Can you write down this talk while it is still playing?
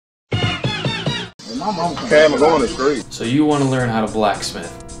Cam, going to street. So you want to learn how to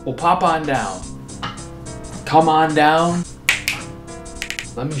blacksmith? Well, pop on down. Come on down.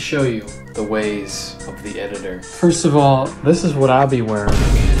 Let me show you the ways of the editor. First of all, this is what I'll be wearing.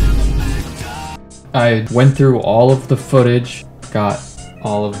 I went through all of the footage, got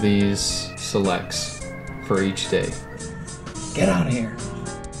all of these selects for each day. Get out of here.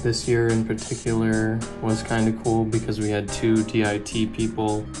 This year in particular was kind of cool because we had 2 DIT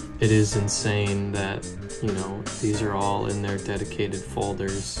people. It is insane that, you know, these are all in their dedicated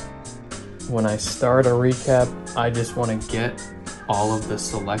folders. When I start a recap, I just want to get all of the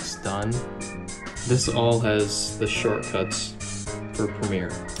selects done. This all has the shortcuts for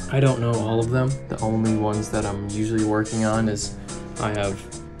Premiere. I don't know all of them. The only ones that I'm usually working on is I have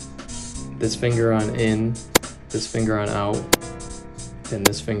this finger on in, this finger on out, and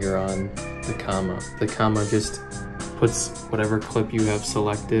this finger on the comma. The comma just puts whatever clip you have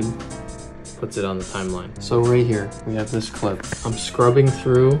selected, puts it on the timeline. So right here, we have this clip. I'm scrubbing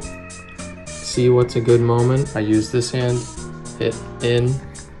through, see what's a good moment. I use this hand, hit in,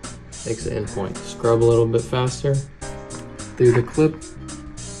 makes an in point. Scrub a little bit faster through the clip,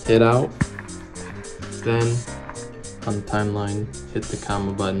 hit out, then on the timeline, hit the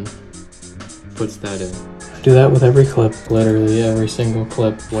comma button, puts that in. Do that with every clip, literally every single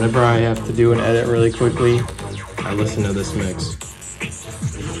clip. Whenever I have to do an edit really quickly, I listen to this mix.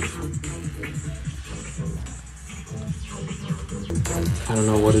 I don't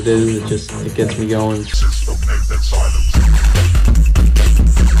know what it is, it gets me going.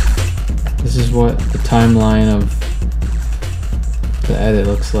 This is what the timeline of the edit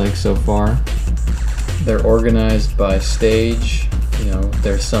looks like so far. They're organized by stage, you know,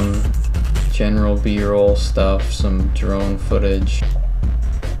 there's some general B-roll stuff, some drone footage.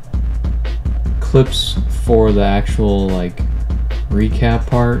 Clips for the actual like recap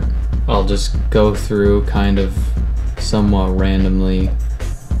part, I'll just go through kind of somewhat randomly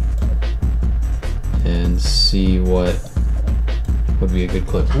and see what would be a good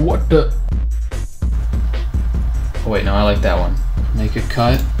clip. What the? Oh wait, no, I like that one. Make a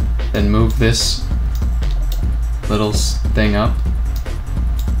cut, then move this little thing up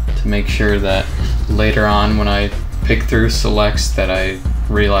to make sure that later on when I pick through selects that I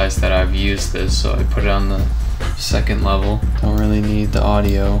realize that I've used this, so I put it on the second level. Don't really need the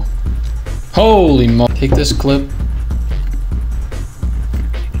audio. Holy mo! Take this clip.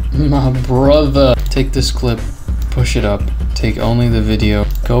 My brother. Take this clip, push it up, take only the video,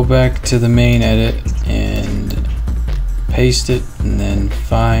 go back to the main edit and paste it, and then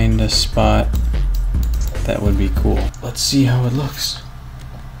find a spot that would be cool. Let's see how it looks.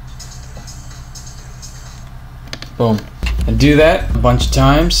 Boom. And do that a bunch of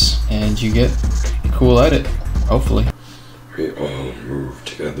times and you get a cool edit, hopefully. We all move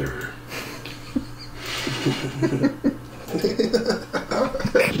together.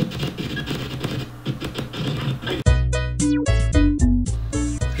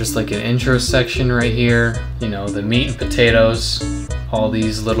 Just like an intro section right here, you know, the meat and potatoes, all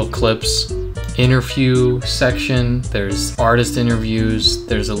these little clips. Interview section, there's artist interviews,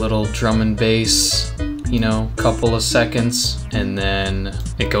 there's a little drum and bass, you know, couple of seconds, and then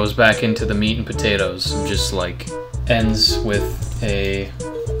it goes back into the meat and potatoes. Just like ends with a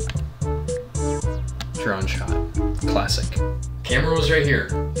drone shot. Classic. Camera was right here,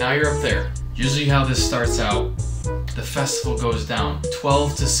 now you're up there. Usually how this starts out, the festival goes down.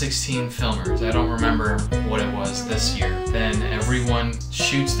 12 to 16 filmers. I don't remember what it was this year. Then everyone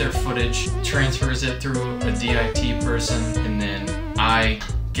shoots their footage, transfers it through a DIT person, and then I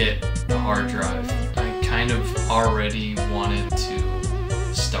get the hard drive. I kind of already wanted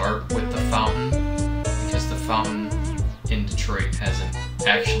to start with the fountain because the fountain in Detroit hasn't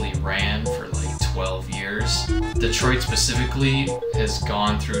actually ran for like 12 years. Detroit specifically has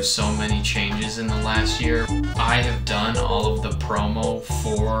gone through so many changes in the last year. I have done all of the promo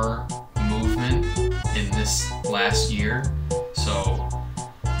for Movement in this last year, so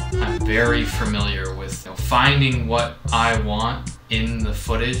I'm very familiar with, you know, finding what I want in the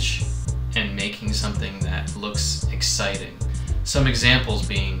footage and making something that looks exciting. Some examples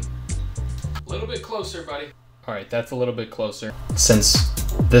being, a little bit closer, buddy. All right, that's a little bit closer. Since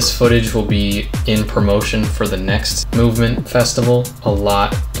this footage will be in promotion for the next Movement Festival, a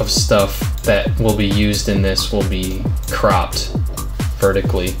lot of stuff that will be used in this will be cropped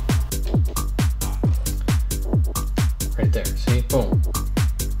vertically. Right there, see, boom.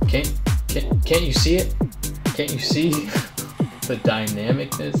 Can't you see it? Can't you see the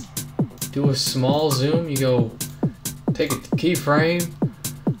dynamicness? Do a small zoom, you go take a keyframe,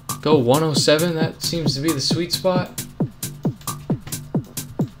 go 107, that seems to be the sweet spot.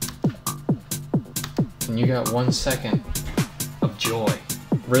 and you got 1 second of joy.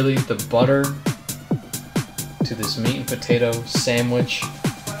 Really, the butter to this meat and potato sandwich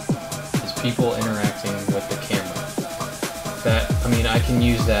is people interacting with the camera. That, I mean, I can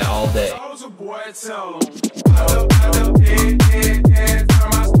use that all day.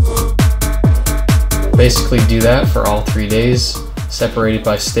 Basically do that for all 3 days, separated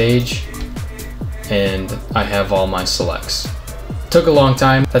by stage, and I have all my selects. Took a long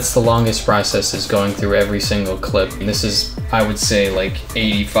time. That's the longest process, is going through every single clip. This is, I would say, like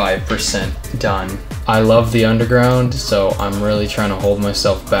 85% done. I love the underground, so I'm really trying to hold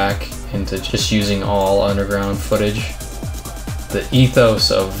myself back into just using all underground footage. The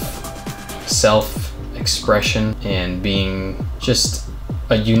ethos of self-expression and being just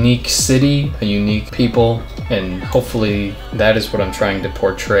a unique city, a unique people, and hopefully that is what I'm trying to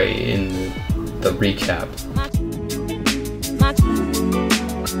portray in the recap.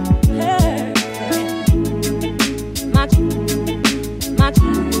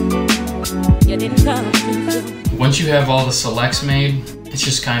 Once you have all the selects made, it's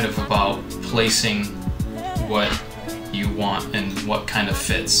just kind of about placing what you want and what kind of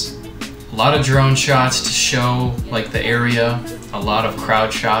fits. A lot of drone shots to show like the area, a lot of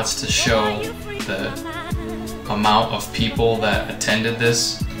crowd shots to show the amount of people that attended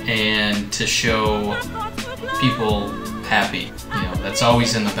this, and to show people happy. You know, that's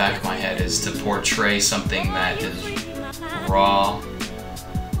always in the back of my head, is to portray something that is raw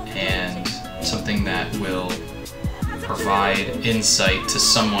and something that will provide insight to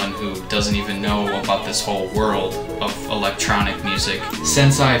someone who doesn't even know about this whole world of electronic music.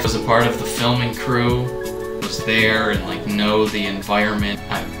 Since I was a part of the filming crew, was there and like know the environment,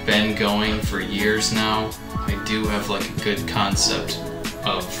 I've been going for years now, I do have like a good concept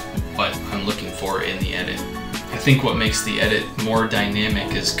of what I'm looking for in the edit. I think what makes the edit more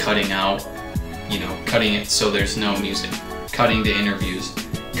dynamic is cutting out, you know, cutting it so there's no music, cutting to interviews,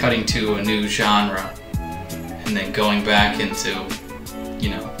 cutting to a new genre, and then going back into,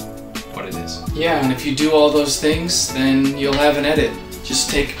 you know, what it is. Yeah, and if you do all those things, then you'll have an edit. Just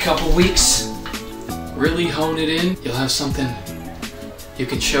take a couple weeks, really hone it in, you'll have something you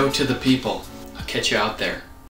can show to the people. I'll catch you out there.